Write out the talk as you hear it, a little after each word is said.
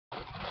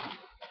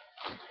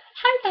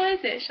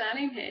guys, it's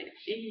Charlene here.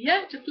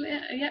 Yeah, as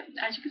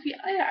you can see,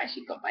 I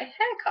actually got my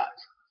hair cut.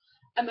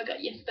 Oh my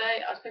god,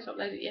 yesterday, I was supposed to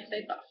upload it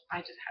yesterday, but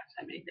I just had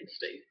so many things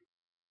to do.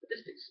 But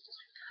this bit's just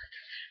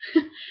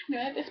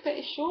anyway, this bit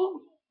is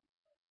short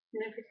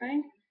and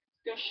everything.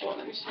 Still short,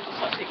 let me just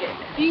start to get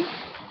it in.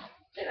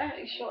 It's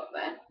actually short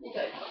there. You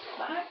go across the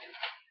back.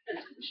 And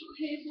it's short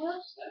here as well,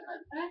 so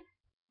right there.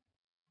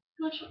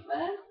 Not short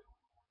there.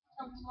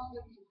 Comes along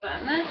with the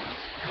band there.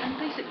 And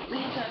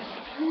basically it goes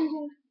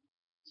longer.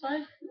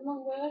 Sorry,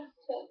 longer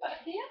to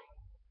back here.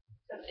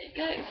 So there you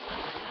go.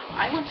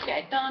 I want to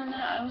get it done.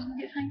 I was going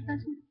to get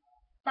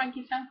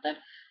Frankie Sanford,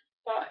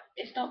 but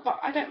it's not. But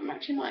I don't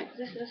actually mind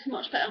because this is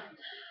much better.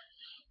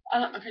 I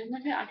like my friend's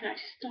makeup. I can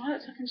actually style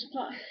it, so I can just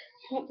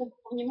put the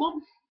on your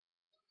mom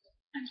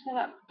and just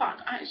like that. But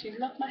I actually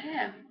love my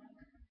hair.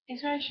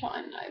 It's very short,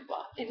 I know,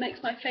 but it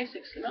makes my face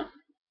look slimmer,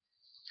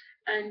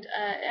 and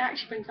it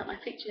actually brings out my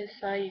features.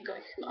 So you've got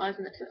some eyes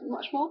and lips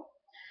much more.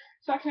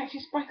 So I can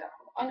actually spray up.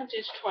 I'm going to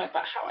just try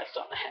about how I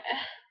start my hair.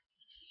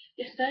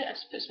 Yesterday I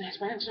just put some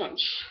hairspray and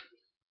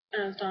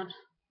I was done.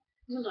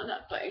 It wasn't like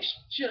that, but it's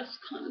just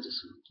kind of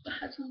just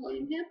had some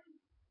volume here.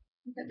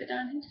 A bit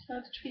down here, so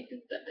I tweaked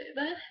that bit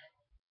there.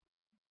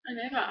 I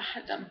know that I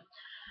had done.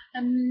 I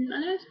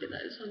know it's a bit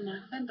like this on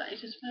my phone, but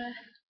it's just where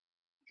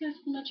it goes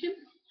from my chin.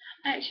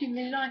 I actually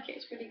really like it,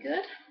 it's really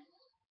good.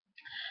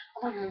 I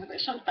went with a bit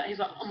of shunt, but he's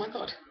like, oh my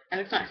god, it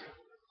looks nice.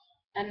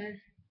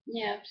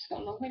 Yeah, I've just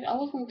got a long way. I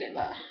was going to do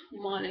that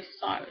Miley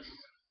Cyrus,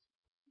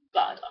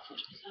 but I thought to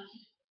myself,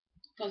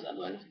 because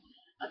otherwise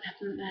I'd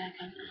have them there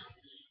going, oh,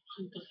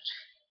 I'm bothered.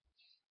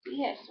 But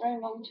yeah, it's very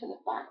long to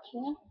the back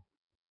here.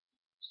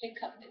 She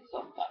cut bits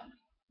off, but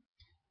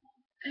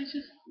it's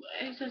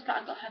just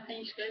that I got her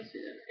thing. She goes to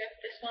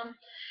this one.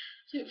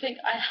 So I think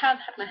I have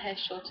had my hair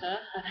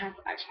shorter. I have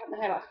actually had my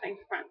hair like saying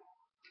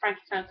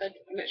Frankie Sanford,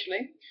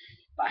 literally.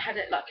 But I had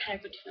it like hair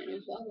between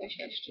as well, where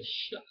she actually just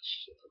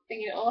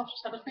thinking it off,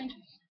 just have a thing.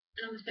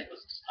 And on this bit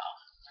was just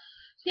off.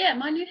 So yeah,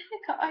 my new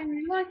haircut, I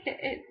really like it.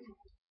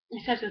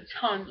 It says a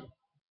ton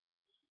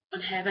on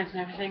hairbands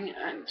and everything,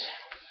 and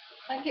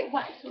I get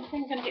waxed and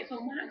things, gonna get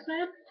some wax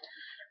there,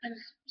 and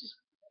just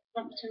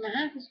rub it in my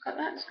hair, just like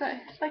that, just go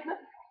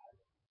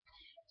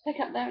stick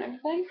up there and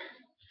everything,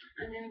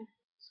 and then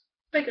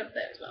stick up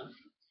there as well.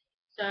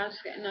 So I'll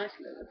just get a nice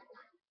little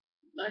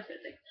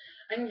thing.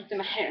 I need to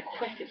do my hair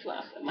quick as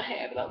well, so my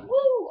hair will be like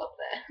woo up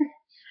there.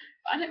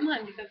 But I don't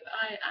mind because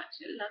I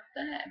actually love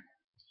the hair.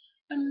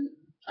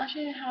 I'll show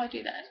you how I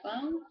do that as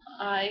well.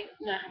 I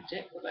know how to do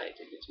it because I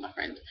did it to my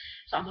friend.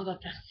 So oh my god,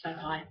 that's so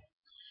high.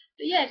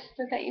 But yeah, just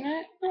to let you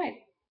know,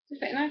 right.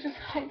 Just let you know, just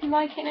hope you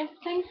like it and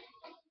everything.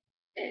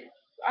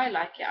 I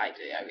like it, I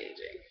really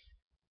do.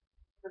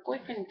 My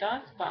boyfriend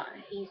does, but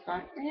he's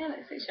like, yeah,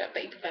 let's fix it.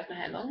 But he prefers my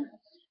hair long.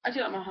 I do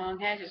like my long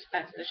hair, just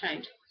better the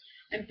change.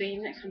 And B,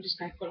 next time just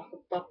go for like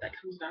a bob that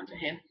comes down to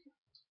him.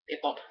 A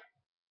bob.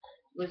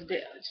 With a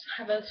bit, just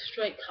have a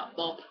straight cut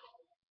bob.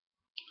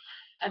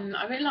 I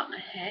really like my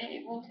hair.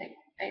 It will take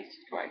ages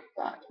to grow,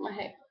 but my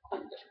hair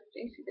quite different.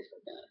 You see this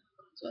one there?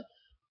 So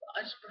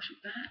I just brush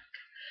it back.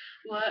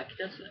 Work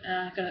does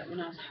go when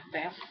I was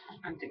there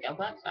and didn't get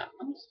work, so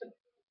I'm just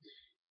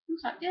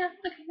like, yeah,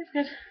 okay, that's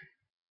good.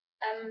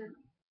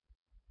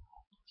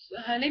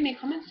 So, leave me a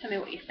comment, tell me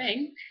what you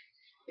think,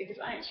 because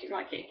I actually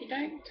like it. If you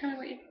don't, tell me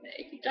what you think.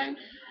 If you don't,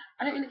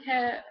 I don't really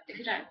care if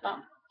you don't,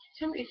 but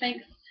tell me what you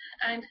think,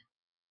 and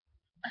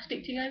I'll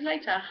speak to you guys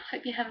later.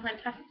 Hope you have a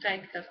fantastic day,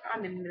 because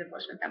I'm in the middle of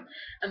watching a film.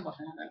 I'm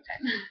watching about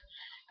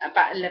 10,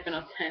 about 11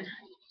 or 10,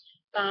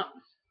 but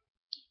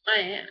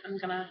I am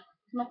gonna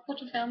come off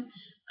watch a film,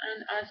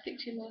 and I'll speak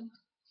to you more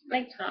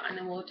later, and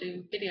then we'll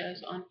do videos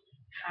on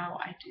how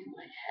I do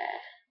my hair.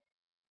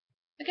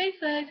 Okay,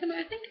 so tell me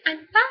what you think, and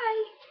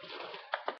bye!